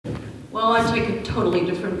Well, I take a totally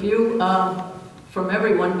different view from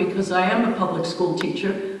everyone because I am a public school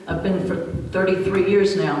teacher. I've been for 33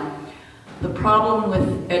 years now. The problem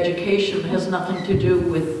with education has nothing to do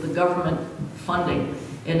with the government funding.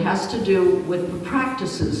 It has to do with the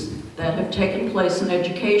practices that have taken place in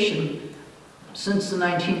education since the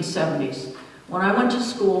 1970s. When I went to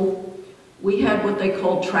school, we had what they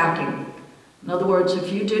called tracking. In other words,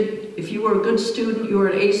 if you were a good student, you were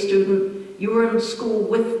an A student, you were in school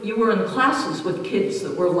you were in classes with kids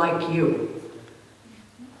that were like you.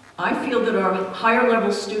 I feel that our higher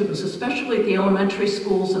level students, especially the elementary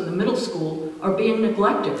schools and the middle school, are being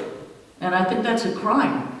neglected. And I think that's a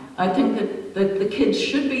crime. I think that the kids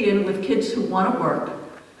should be in with kids who want to work.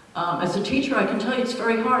 As a teacher, I can tell you it's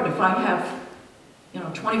very hard. If I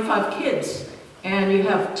have 25 kids and you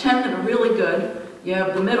have 10 that are really good, you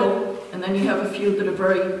have the middle, and then you have a few that are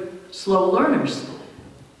very slow learners.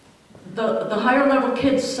 The higher level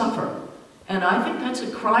kids suffer. And I think that's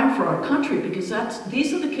a crime for our country because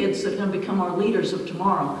these are the kids that are going to become our leaders of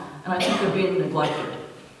tomorrow. And I think they're being neglected.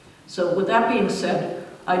 So with that being said,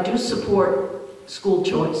 I do support school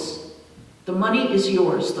choice. The money is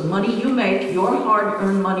yours. The money you make, your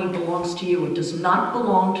hard-earned money belongs to you. It does not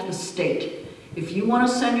belong to the state. If you want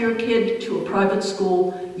to send your kid to a private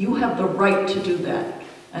school, you have the right to do that.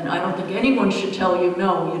 And I don't think anyone should tell you,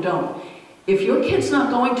 no, you don't. If your kid's not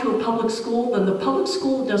going to a public school, then the public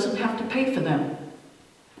school doesn't have to pay for them.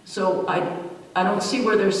 So I don't see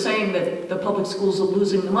where they're saying that the public schools are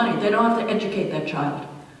losing the money. They don't have to educate that child.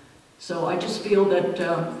 So I just feel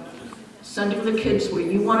that sending the kids where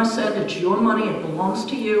you want to send, it's your money, it belongs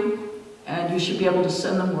to you, and you should be able to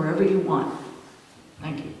send them wherever you want.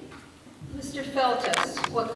 Thank you. Mr. Feltus, what